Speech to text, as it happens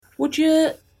Would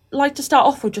you like to start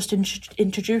off with just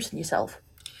introducing yourself?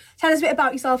 Tell us a bit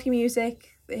about yourself, your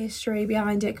music, the history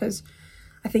behind it, because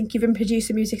I think you've been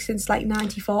producing music since like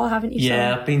 '94, haven't you?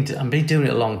 Yeah, I've been doing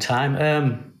it a long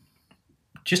time.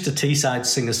 Just a Teesside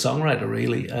singer-songwriter,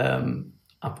 really.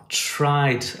 I've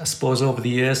tried, I suppose, over the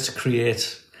years to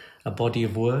create a body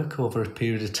of work over a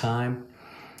period of time.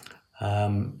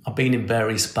 I've been in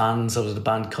various bands. I was in a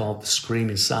band called The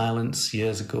Screaming Silence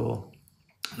years ago.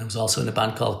 And I was also in a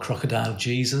band called Crocodile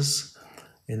Jesus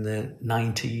in the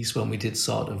 90s when we did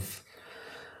sort of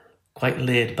quite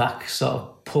laid back, sort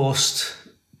of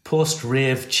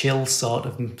post-rave chill sort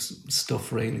of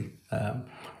stuff, really.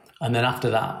 And then after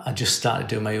that, I just started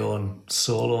doing my own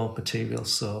solo material.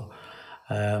 So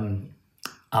album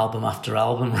after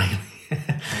album, really.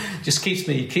 Just keeps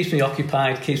me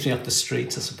occupied, keeps me off the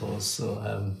streets, I suppose.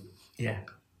 So, yeah.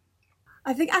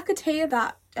 I think I could hear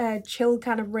that chill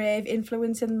kind of rave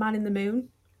influence in Man in the Moon.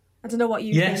 I don't know what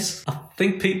you think. Yes, I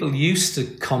think people used to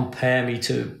compare me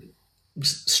to,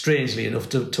 strangely enough,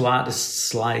 to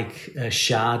artists like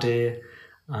Sade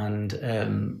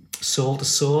and Soul to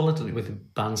Soul,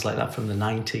 with bands like that from the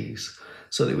 90s.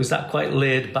 So it was that quite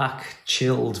laid back,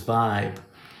 chilled vibe.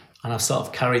 And I've sort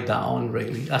of carried that on,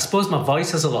 really. I suppose my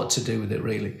voice has a lot to do with it,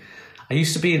 really. I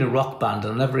used to be in a rock band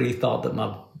and I never really thought that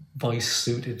my voice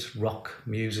suited rock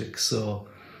music. So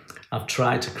I've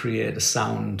tried to create a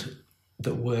sound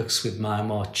that works with my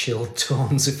more chilled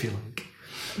tones, if you like.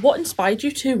 What inspired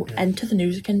you to enter the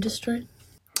music industry?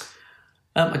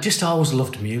 I just always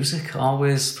loved music,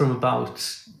 always from about,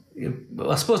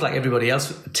 I suppose like everybody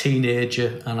else, a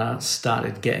teenager, and I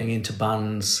started getting into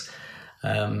bands,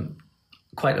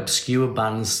 quite obscure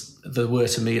bands there were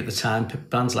to me at the time,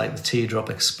 bands like The Teardrop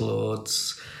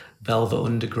Explodes, Velvet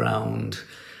Underground,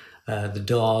 The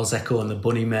Doors, Echo and the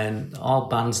Bunnymen, all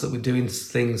bands that were doing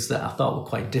things that I thought were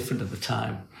quite different at the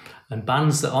time, and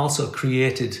bands that also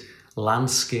created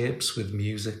landscapes with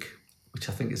music, which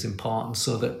I think is important,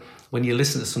 so that when you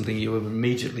listen to something, you were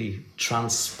immediately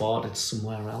transported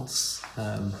somewhere else.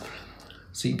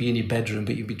 So you'd be in your bedroom,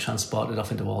 but you'd be transported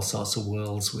off into all sorts of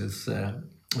worlds with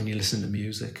when you listen to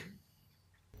music.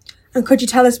 And could you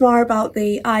tell us more about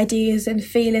the ideas and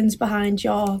feelings behind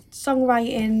your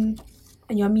songwriting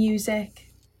and your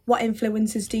music? What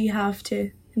influences do you have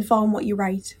to inform what you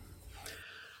write?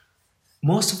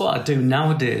 Most of what I do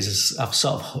nowadays is I've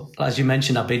sort of, as you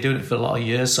mentioned, I've been doing it for a lot of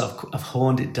years, so I've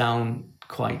honed it down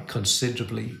quite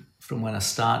considerably from when I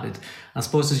started. I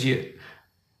suppose as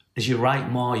you write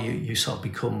more, you sort of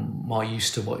become more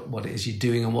used to what it is you're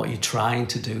doing and what you're trying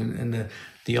to do, and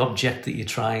the object that you're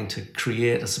trying to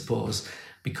create, I suppose,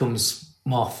 becomes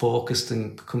more focused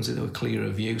and comes into a clearer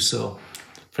view. So,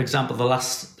 for example, the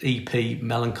last EP,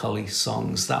 Melancholy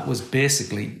Songs, that was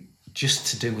basically just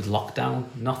to do with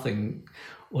lockdown, nothing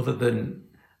other than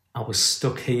I was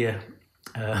stuck here,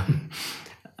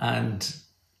 and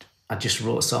I just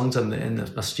wrote songs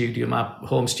in my studio. My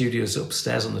home studio is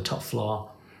upstairs on the top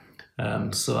floor,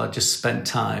 so I just spent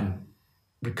time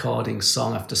recording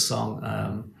song after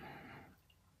song,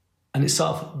 and it's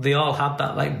sort of, they all had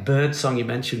that, like Birdsong, you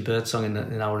mentioned Birdsong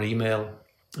in our email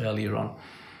earlier on.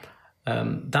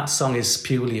 That song is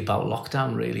purely about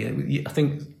lockdown, really. And I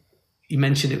think you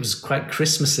mentioned it was quite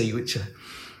Christmassy, which...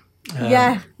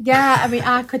 yeah. I mean,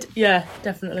 I could... Yeah,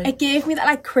 definitely. It gave me that,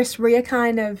 like, Chris Rea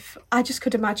kind of... I just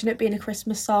could imagine it being a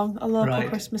Christmas song, a local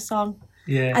Christmas song.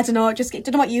 Yeah. I don't know,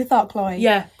 don't know what you thought, Chloe.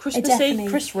 Yeah, Christmassy,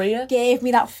 Chris Rea. Gave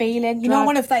me that feeling. You know,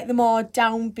 one of, like, the more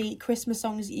downbeat Christmas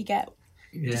songs that you get.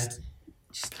 Yeah.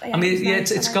 I mean,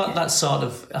 it's got that sort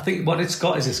of... I think what it's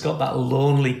got that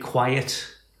lonely, quiet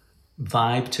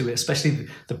vibe to it, especially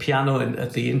the piano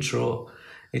at the intro.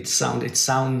 It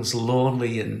sounds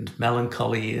lonely and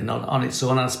melancholy and on its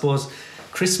own. And I suppose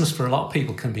Christmas for a lot of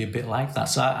people can be a bit like that.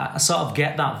 So I sort of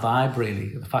get that vibe,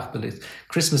 really. The fact that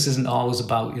Christmas isn't always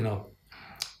about,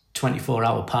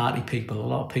 24-hour party people. A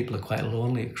lot of people are quite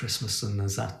lonely at Christmas, and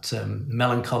there's that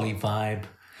melancholy vibe.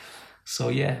 So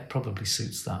yeah, probably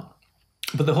suits that.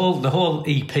 But the whole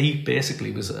EP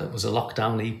basically was a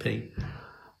lockdown EP,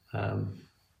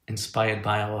 inspired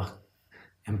by our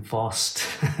enforced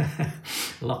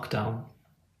lockdown.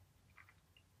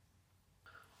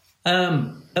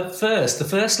 At first, the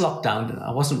first lockdown,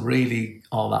 I wasn't really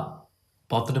all that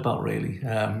bothered about, really.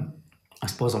 I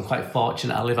suppose I'm quite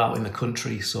fortunate. I live out in the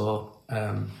country, so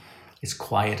it's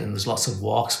quiet and there's lots of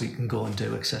walks we can go and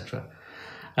do, etc.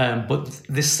 But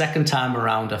this second time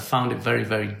around, I found it very,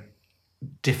 very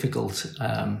difficult,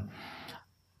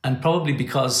 and probably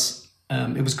because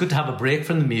it was good to have a break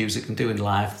from the music and doing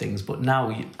live things, but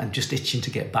now I'm just itching to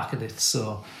get back at it.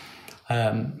 So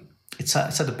it's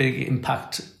had a big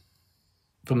impact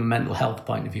from a mental health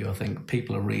point of view, I think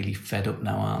people are really fed up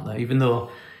now, aren't they? Even though,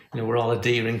 we're all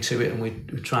adhering to it and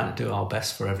we're trying to do our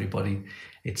best for everybody,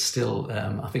 it's still,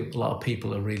 I think a lot of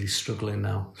people are really struggling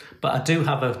now. But I do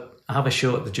have a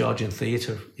show at the Georgian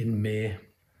Theatre in May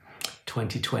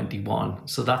 2021.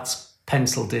 So that's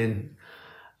penciled in.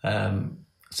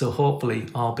 So hopefully,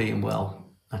 all being well,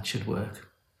 that should work.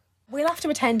 We'll have to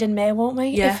attend in May, won't we?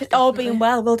 Yeah, if all being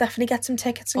well, we'll definitely get some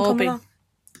tickets and come along.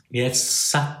 Yeah, it's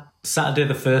Saturday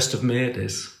the 1st of May it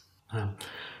is.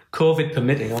 COVID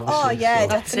permitting, obviously. Oh yeah, so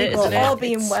definitely. isn't it? All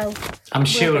being well, I'm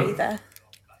sure we'll be there.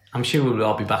 I'm sure we'll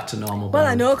all be back to normal. Well,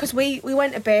 I know, because we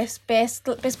went to base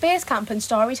camp and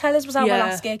Storytellers was our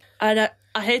last gig. And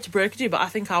I hate to break it to you, but I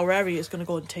think our area is going to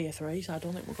go in tier 3, so I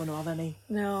don't think we're going to have any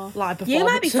No. live performances. You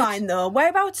might be fine though.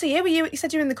 Whereabouts are you? You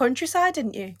said you were in the countryside,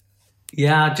 didn't you?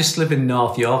 Yeah, I just live in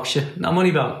North Yorkshire. I'm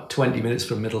only about 20 minutes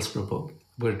from Middlesbrough, but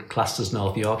we're classed as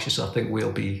North Yorkshire, so I think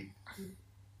we'll be...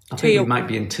 I think we might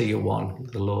be in tier 1,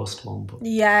 the lowest one. But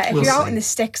yeah, if we'll you're out see. in the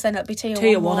sticks, then it'll be tier 1.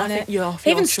 Tier 1, I won't think it? you're off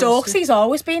Even Yorkshire, Stokesy's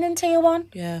always been in tier 1.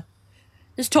 Yeah.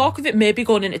 There's talk of it maybe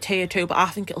going into tier 2, but I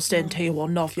think it'll stay in tier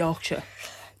 1, North Yorkshire.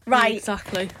 Right.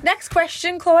 Exactly. Next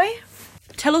question, Chloe.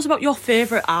 Tell us about your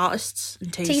favourite artists in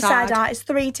Teesside. Teesside artists,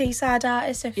 3 Teesside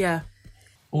artists. Yeah.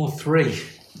 Oh, 3.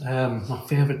 My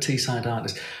favourite Teesside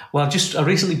artist. Well, I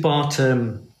recently bought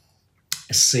a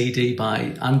CD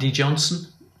by Andy Johnson.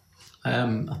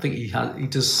 I think he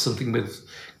does something with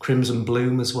Crimson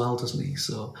Bloom as well, doesn't he?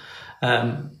 So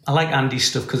I like Andy's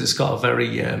stuff because it's got a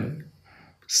very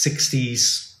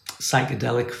 60s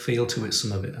psychedelic feel to it,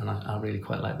 some of it, and I really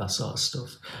quite like that sort of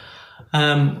stuff.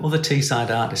 Other Teesside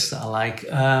artists that I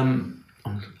like, I'm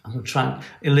trying.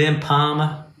 Elaine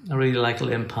Palmer. I really like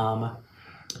Elaine Palmer.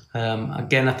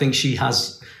 Again, I think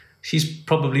she's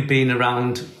probably been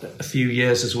around a few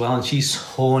years as well, and she's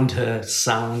honed her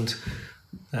sound.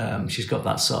 She's got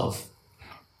that sort of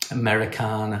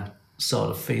Americana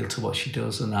sort of feel to what she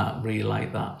does, and I really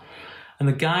like that. And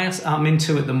the guy I'm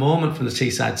into at the moment from the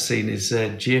Teesside scene is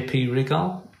JP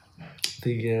Rigall.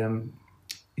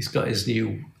 He's got his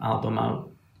new album out,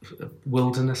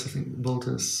 Wilderness, I think,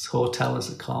 Wilderness Hotel is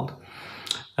it called.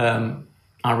 I'm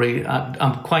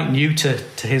quite new to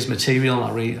his material.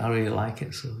 I really like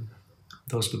it. So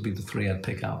those would be the 3 I'd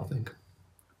pick out, I think.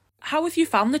 How have you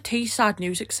found the Teesside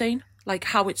music scene? Like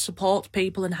how it supports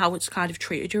people and how it's kind of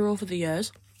treated you over the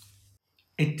years?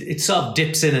 It sort of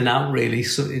dips in and out, really.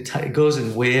 So it goes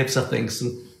in waves, I think.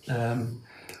 So,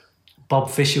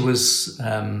 Bob Fisher was,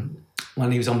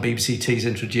 when he was on BBC T's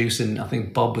introducing, I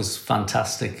think Bob was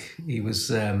fantastic. He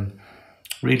was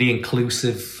really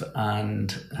inclusive,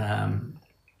 and I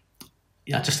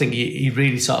just think he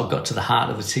really sort of got to the heart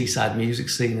of the Teesside music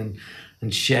scene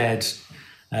and shared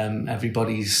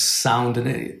everybody's sound, and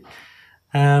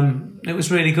it was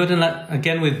really good. And that,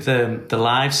 again, with the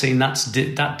live scene,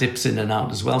 that dips in and out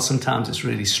as well. Sometimes it's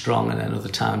really strong, and then other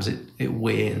times it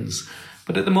wanes.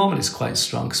 But at the moment, it's quite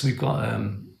strong because we've got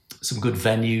some good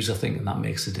venues, I think, and that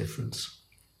makes a difference.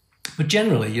 But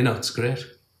generally, it's great.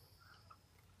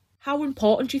 How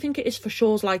important do you think it is for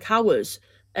shows like ours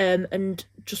and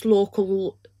just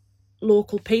local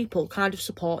people kind of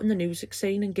supporting the music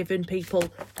scene and giving people,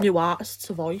 new artists,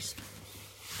 a voice?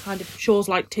 Kind of shows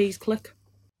like Tees Click.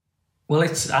 Well, I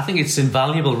think it's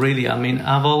invaluable, really. I mean,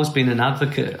 I've always been an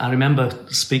advocate. I remember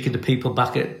speaking to people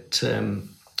back at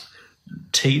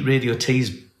Radio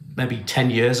Tees maybe 10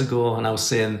 years ago, and I was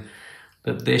saying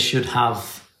that they should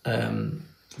have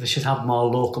more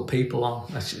local people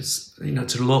on. It's to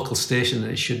the local station,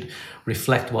 and it should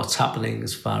reflect what's happening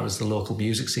as far as the local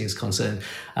music scene is concerned.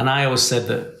 And I always said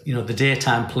that the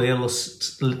daytime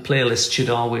playlist should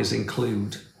always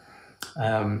include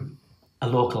a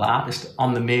local artist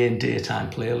on the main daytime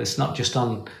playlist, not just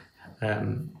on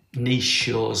niche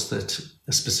shows that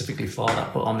are specifically for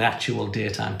that, but on the actual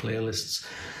daytime playlists.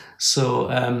 So,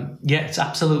 it's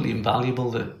absolutely invaluable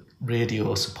that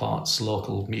radio supports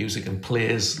local music and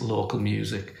plays local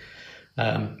music,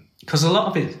 because a lot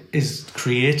of it is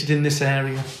created in this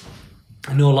area.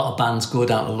 I know a lot of bands go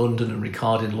down to London and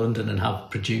record in London and have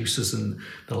producers and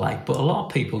the like, but a lot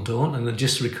of people don't, and they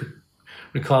just record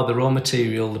their own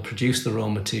material, they produce their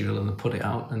own material, and they put it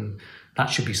out, and that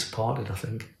should be supported, I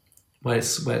think, where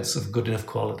it's of good enough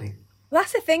quality. Well,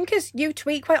 that's the thing, because you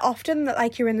tweet quite often that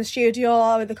like you're in the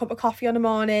studio with a cup of coffee on the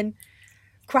morning,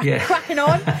 cracking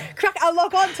on. I'll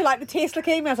log on to like the tasteless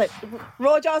emails, like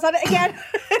Rojor's at it again.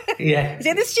 Yeah, he's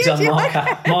in the studio. He's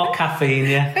on more caffeine,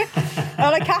 yeah.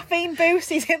 On a caffeine boost,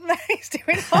 he's in there. He's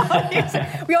doing all music.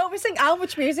 We always think, how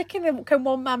much music can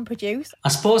one man produce? I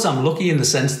suppose I'm lucky in the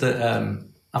sense that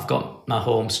I've got my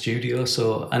home studio,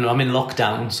 and I'm in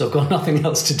lockdown, so I've got nothing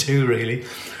else to do really.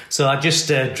 So I just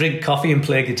drink coffee and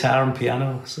play guitar and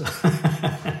piano, so.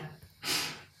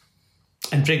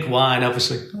 And drink wine,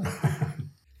 obviously.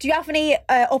 Do you have any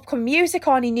upcoming music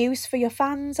or any news for your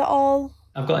fans at all?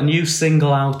 I've got a new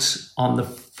single out on the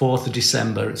 4th of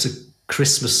December. It's a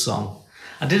Christmas song.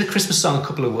 I did a Christmas song a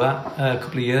couple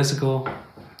of years ago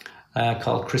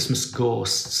called Christmas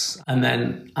Ghosts. And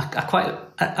then I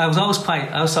always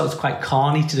thought it was quite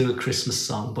corny to do a Christmas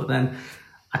song, but then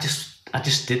I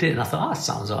just did it and I thought, oh, that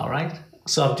sounds all right.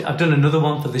 So I've done another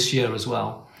one for this year as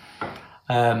well.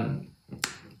 And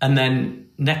then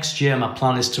next year, my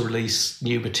plan is to release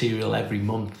new material every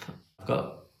month. I've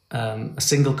got a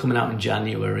single coming out in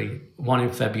January, one in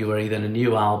February, then a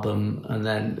new album, and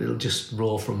then it'll just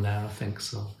roll from there, I think.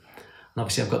 So, and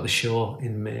obviously I've got the show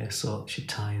in May, so it should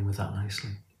tie in with that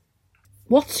nicely.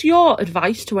 What's your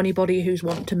advice to anybody who's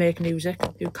wanting to make music,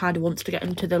 who kind of wants to get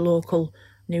into the local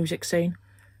music scene?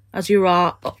 As you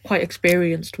are quite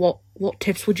experienced, what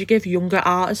tips would you give younger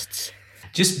artists?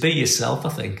 Just be yourself, I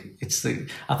think.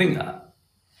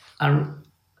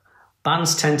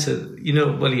 Bands tend to, you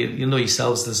know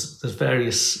yourselves, there's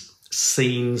various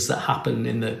scenes that happen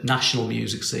in the national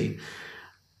music scene.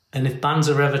 And if bands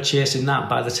are ever chasing that,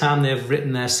 by the time they've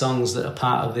written their songs that are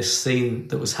part of this scene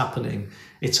that was happening,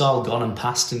 it's all gone and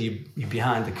past and you're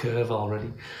behind the curve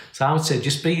already. So I would say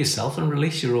just be yourself and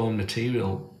release your own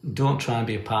material. Don't try and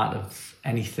be a part of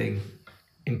anything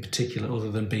in particular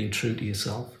other than being true to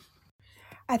yourself.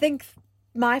 I think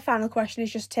my final question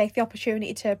is just take the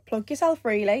opportunity to plug yourself,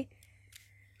 really.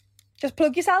 Just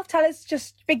plug yourself, tell us,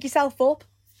 just big yourself up.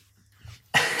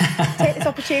 Take this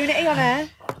opportunity on air.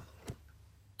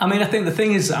 I mean, I think the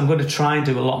thing is I'm going to try and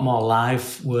do a lot more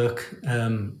live work.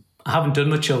 I haven't done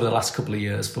much over the last couple of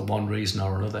years for one reason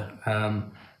or another.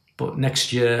 But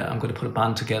next year I'm going to put a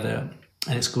band together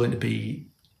and it's going to be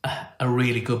a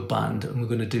really good band and we're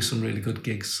going to do some really good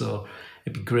gigs. So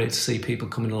it'd be great to see people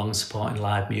coming along and supporting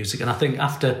live music. And I think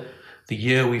after the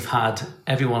year we've had,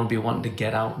 everyone will be wanting to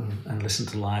get out and listen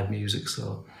to live music.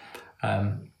 So,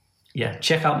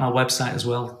 check out my website as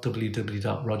well,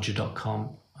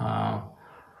 www.rojor.com.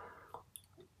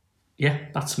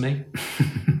 That's me.